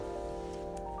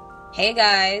Hey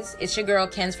guys, it's your girl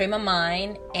Ken's Frame of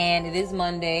Mind, and it is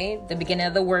Monday, the beginning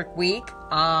of the work week.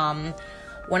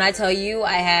 When I tell you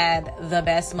I had the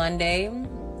best Monday,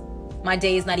 my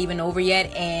day is not even over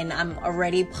yet, and I'm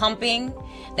already pumping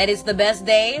that it's the best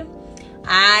day.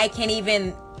 I can't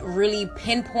even really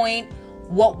pinpoint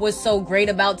what was so great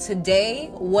about today.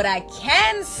 What I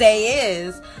can say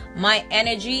is my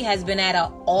energy has been at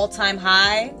an all-time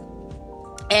high,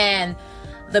 and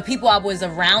the people I was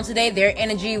around today, their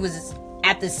energy was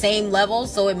at the same level,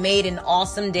 so it made an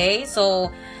awesome day. So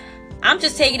I'm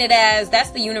just taking it as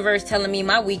that's the universe telling me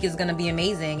my week is going to be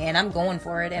amazing, and I'm going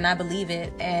for it, and I believe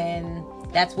it, and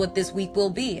that's what this week will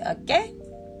be, okay?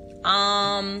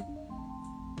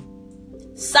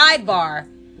 Sidebar.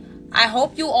 I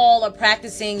hope you all are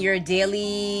practicing your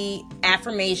daily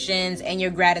affirmations and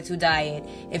your gratitude diet.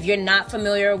 If you're not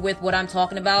familiar with what I'm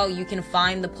talking about, you can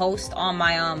find the post on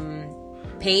my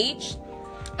page.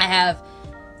 I have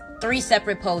 3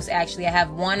 separate posts actually. I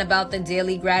have one about the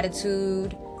daily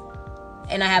gratitude,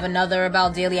 and I have another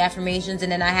about daily affirmations,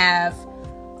 and then I have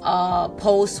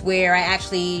posts where I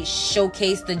actually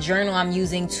showcase the journal I'm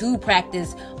using to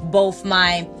practice both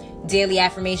my daily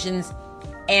affirmations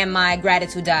and my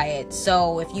gratitude diet.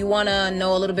 So if you want to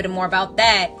know a little bit more about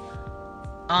that,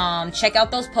 check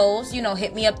out those posts,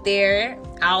 hit me up there.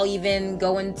 I'll even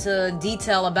go into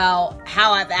detail about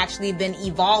how I've actually been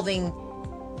evolving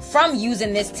from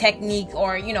using this technique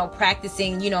or,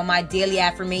 practicing, my daily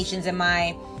affirmations and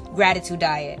my gratitude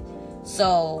diet.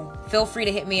 So feel free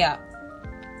to hit me up.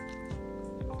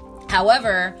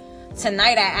 However,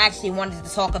 tonight I actually wanted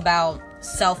to talk about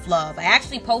self-love. I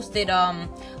actually posted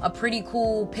a pretty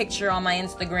cool picture on my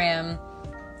Instagram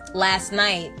last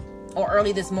night or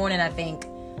early this morning, I think,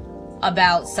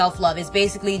 about self-love. It's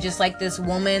basically just like this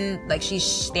woman, like she's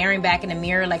staring back in the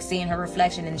mirror, like seeing her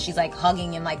reflection, and she's like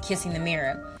hugging and like kissing the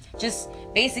mirror. Just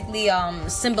basically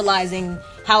symbolizing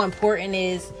how important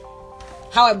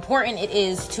it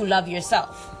is to love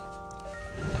yourself.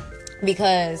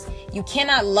 Because you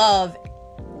cannot love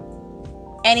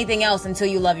anything else until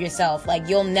you love yourself. Like,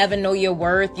 you'll never know your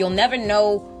worth. You'll never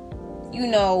know,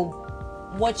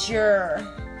 what your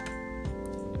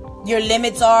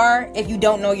limits are if you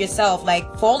don't know yourself.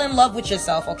 Like, fall in love with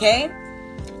yourself, okay?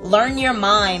 Learn your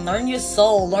mind, learn your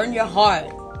soul, learn your heart,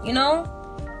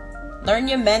 learn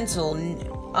your mental,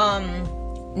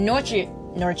 nurture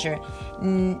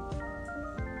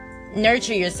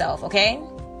yourself, okay?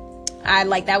 I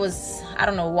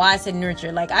don't know why I said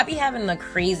nurture. Like, I be having the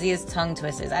craziest tongue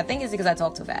twisters. I think it's because I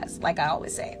talk too fast, like I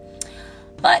always say.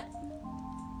 But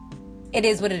it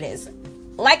is what it is.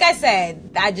 Like I said,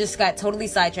 I just got totally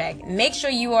sidetracked. Make sure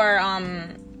you are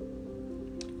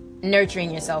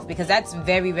nurturing yourself, because that's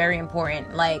very, very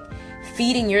important. Like,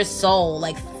 feeding your soul,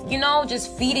 like,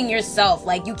 just feeding yourself.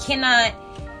 Like, you cannot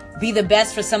be the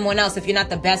best for someone else if you're not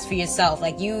the best for yourself.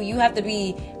 Like, you have to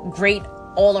be great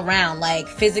all around, like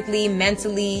physically,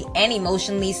 mentally, and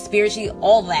emotionally, spiritually,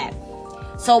 all that.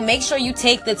 So make sure you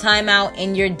take the time out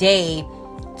in your day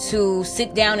to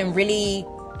sit down and really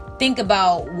think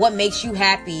about what makes you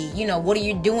happy. What are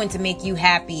you doing to make you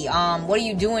happy? What are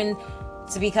you doing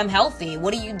to become healthy?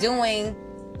 What are you doing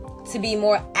to be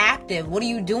more active? What are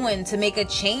you doing to make a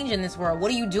change in this world?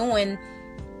 What are you doing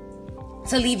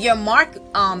to leave your mark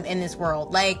in this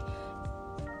world? Like,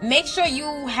 make sure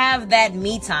you have that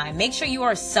me time. Make sure you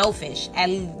are selfish at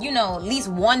least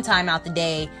one time out the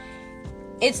day.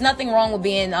 It's nothing wrong with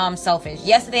being selfish.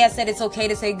 Yesterday I said it's okay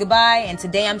to say goodbye, and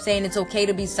today I'm saying it's okay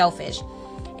to be selfish.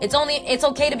 It's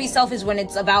okay to be selfish when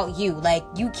it's about you. Like,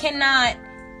 you cannot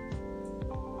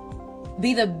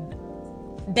be the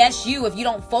best you if you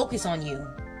don't focus on you.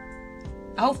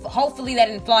 Hopefully that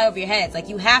didn't fly over your heads. Like,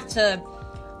 you have to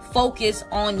focus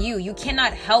on you. You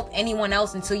cannot help anyone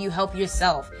else until you help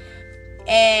yourself.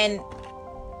 And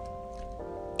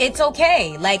it's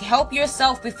okay. Like, help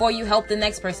yourself before you help the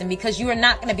next person, because you are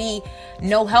not going to be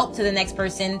no help to the next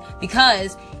person,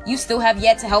 because you still have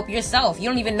yet to help yourself. You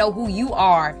don't even know who you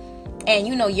are, and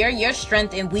your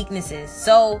strength and weaknesses.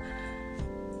 So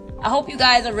I hope you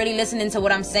guys are really listening to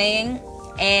what I'm saying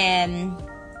and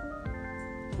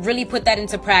really put that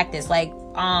into practice. Like,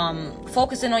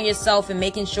 focusing on yourself and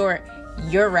making sure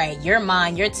you're right, your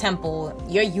mind, your temple,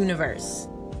 your universe,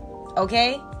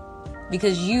 okay?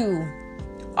 Because you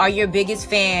are your biggest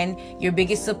fan, your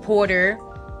biggest supporter,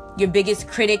 your biggest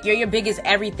critic. You're your biggest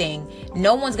everything.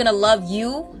 No one's gonna love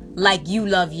you like you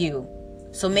love you.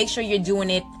 So make sure you're doing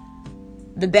it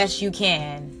the best you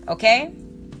can, okay?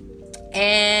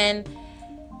 And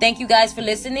thank you guys for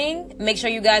listening. Make sure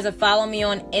you guys are following me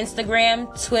on Instagram,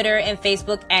 Twitter, and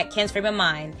Facebook at Ken's Frame of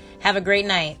Mind. Have a great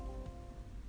night.